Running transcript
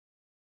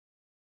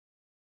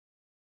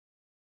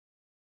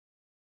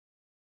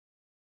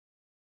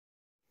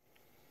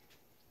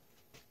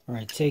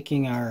Alright,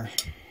 taking our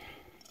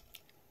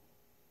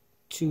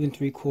 2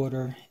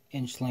 3/4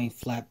 inch length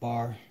flat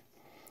bar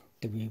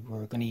that we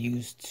were going to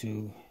use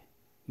to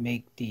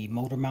make the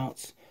motor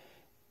mounts.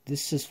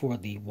 This is for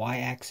the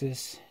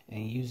y-axis,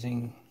 and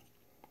using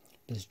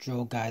this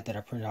drill guide that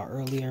I printed out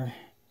earlier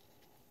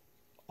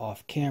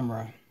off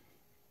camera,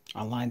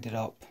 I lined it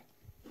up,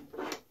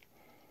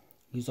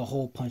 use a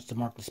hole punch to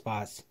mark the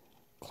spots,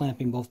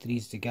 clamping both of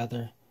these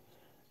together.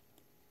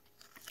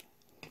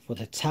 For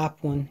the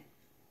top one,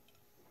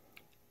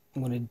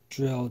 I'm going to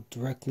drill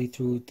directly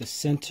through the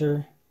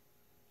center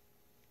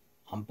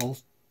on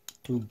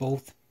through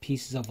both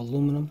pieces of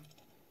aluminum,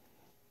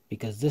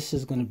 because this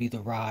is going to be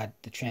the rod,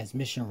 the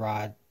transmission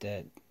rod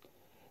that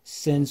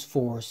sends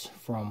force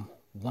from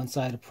one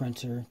side of the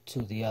printer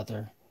to the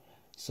other,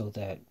 so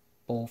that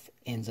both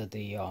ends of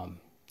the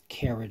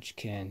carriage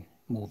can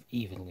move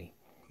evenly.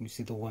 You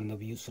see the one that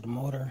we use for the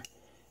motor,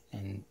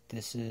 and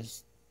this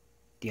is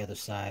the other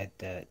side,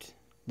 that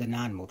the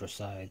non-motor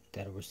side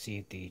that will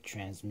receive the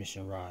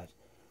transmission rod.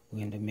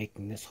 We end up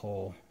making this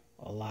hole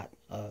a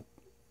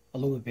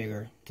little bit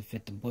bigger to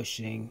fit the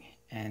bushing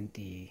and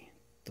the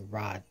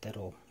rod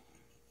that'll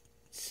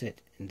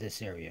sit in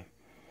this area.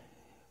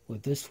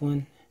 With this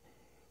one,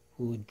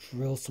 we'll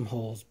drill some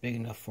holes big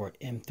enough for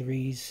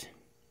M3s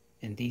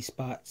in these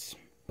spots.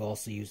 We'll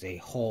also use a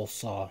hole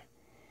saw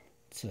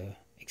to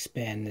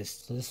expand this.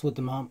 So this is what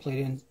the mount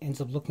plate ends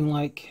up looking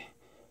like.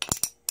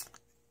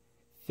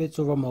 Fits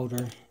over a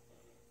motor.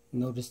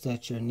 Notice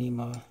that your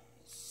NEMA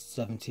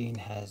 17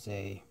 has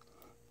a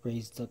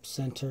raised up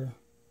center.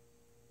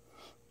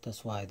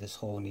 That's why this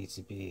hole needs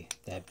to be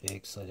that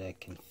big, so that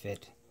it can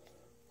fit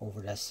over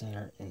that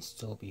center and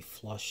still be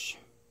flush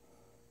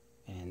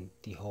and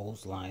the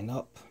holes line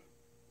up.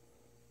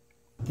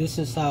 This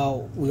is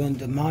how we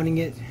end up mounting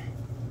it.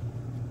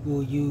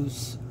 We'll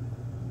use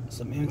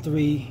some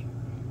M3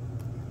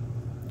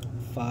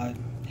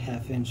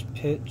 5/2 inch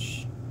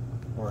pitch,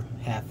 or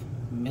 0.5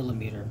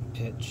 millimeter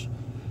pitch,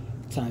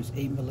 times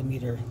 8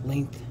 millimeter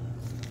length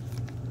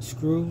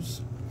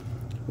screws.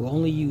 We'll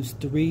only use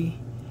 3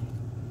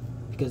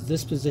 because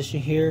this position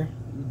here,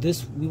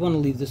 we want to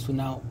leave this one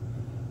out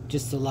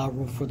just to allow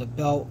room for the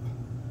belt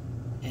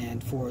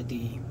and for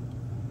the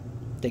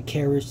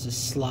carriage to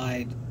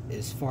slide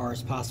as far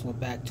as possible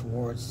back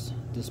towards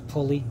this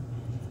pulley.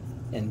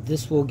 And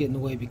this will get in the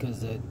way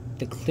because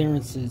the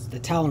clearances, the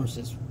tolerance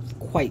is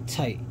quite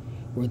tight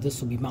where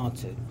this will be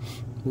mounted.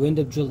 We'll end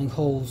up drilling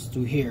holes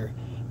through here,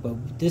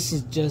 but this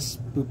is just,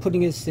 we're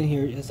putting this in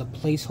here as a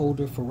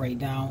placeholder for right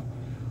now.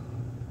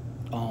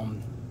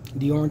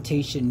 The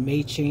orientation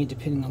may change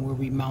depending on where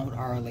we mount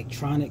our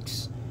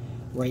electronics.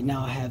 Right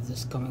now I have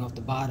this coming off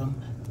the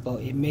bottom,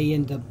 but it may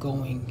end up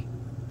going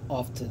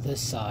off to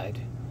this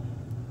side.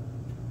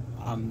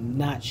 I'm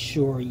not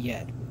sure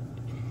yet,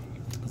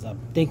 because I'm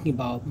thinking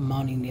about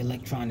mounting the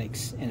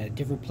electronics in a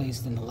different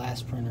place than the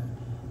last printer.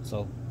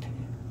 So,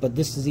 but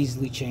this is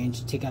easily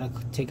changed. Take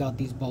out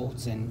these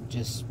bolts and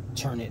just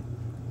turn it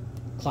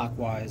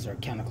clockwise or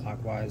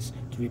counterclockwise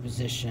to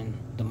reposition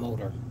the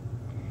motor.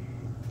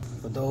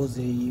 For those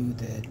of you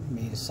that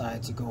may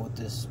decide to go with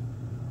this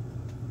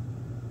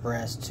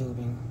brass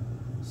tubing,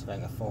 see if I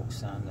can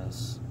focus on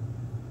this.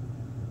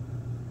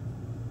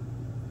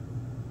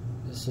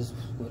 This is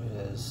what it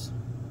is.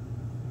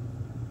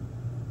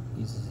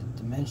 These are the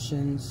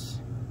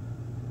dimensions.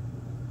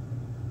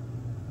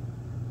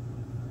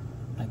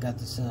 I got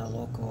this at a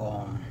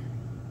local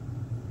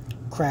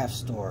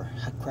craft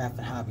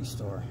and hobby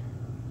store.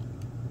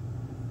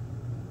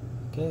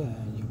 Okay,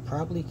 and you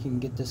probably can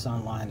get this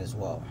online as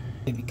well.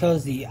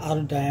 Because the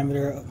outer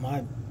diameter of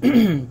my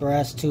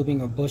brass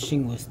tubing or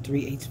bushing was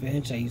 3/8 of an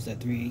inch, I used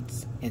that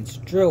 3/8 inch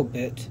drill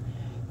bit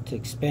to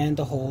expand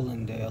the hole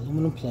in the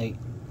aluminum plate,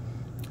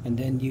 and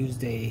then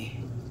used a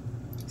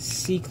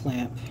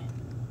C-clamp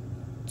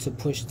to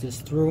push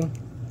this through,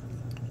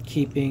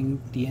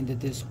 keeping the end of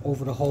this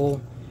over the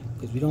hole,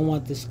 because we don't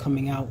want this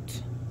coming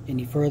out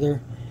any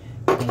further,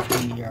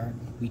 because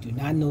we do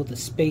not know the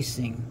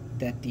spacing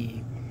that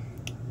the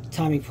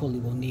timing pulley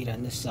will need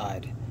on this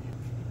side.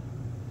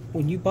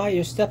 When you buy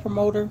your stepper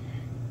motor,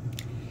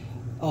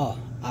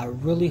 I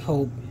really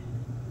hope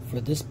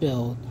for this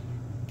build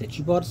that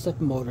you bought a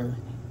stepper motor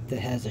that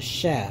has a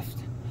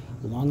shaft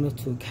long enough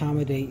to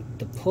accommodate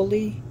the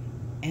pulley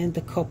and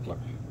the coupler.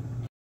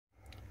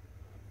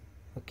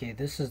 Okay,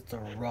 this is the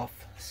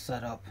rough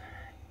setup.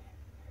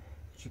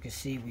 As you can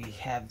see, we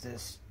have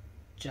this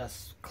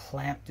just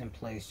clamped in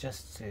place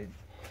just to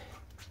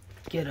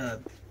get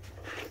a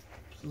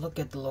look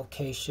at the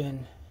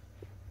location.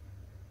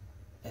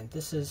 And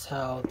this is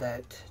how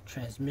that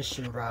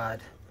transmission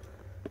rod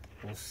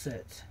will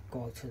sit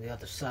going to the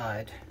other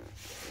side.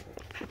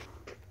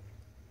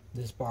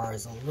 This bar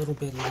is a little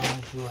bit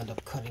long. We'll end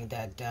up cutting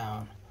that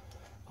down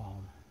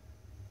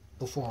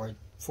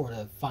for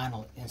the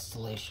final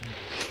installation.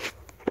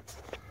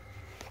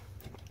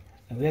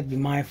 And we have to be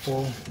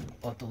mindful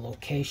of the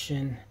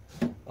location,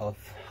 of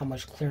how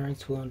much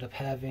clearance we'll end up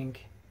having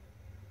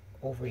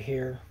over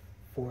here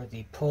for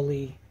the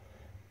pulley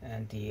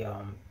and the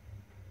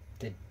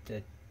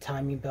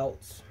timing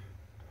belts.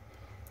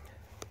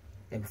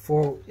 And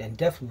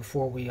definitely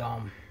before we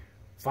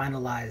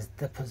finalize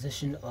the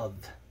position of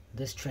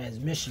this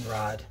transmission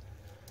rod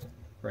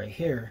right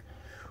here,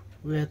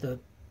 we have to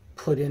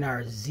put in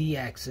our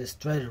Z-axis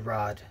threaded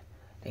rod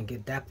and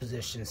get that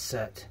position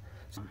set.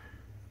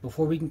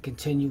 Before we can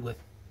continue with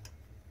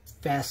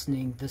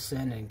fastening this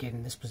in and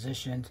getting this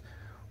positioned,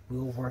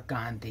 we'll work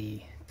on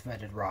the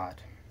threaded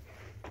rod.